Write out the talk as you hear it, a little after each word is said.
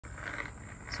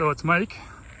So it's Mike,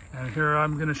 and here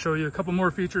I'm going to show you a couple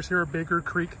more features here at Baker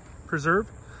Creek Preserve.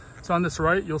 So on this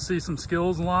right, you'll see some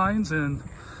skills lines and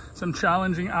some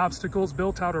challenging obstacles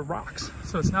built out of rocks.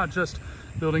 So it's not just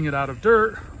building it out of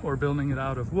dirt or building it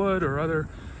out of wood or other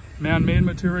man-made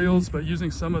materials, but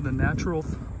using some of the natural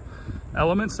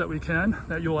elements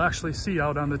that you'll actually see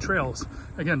out on the trails.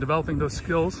 Again, developing those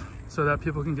skills so that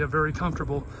people can get very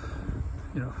comfortable,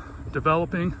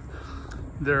 developing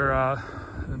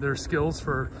their skills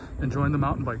for enjoying the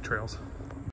mountain bike trails.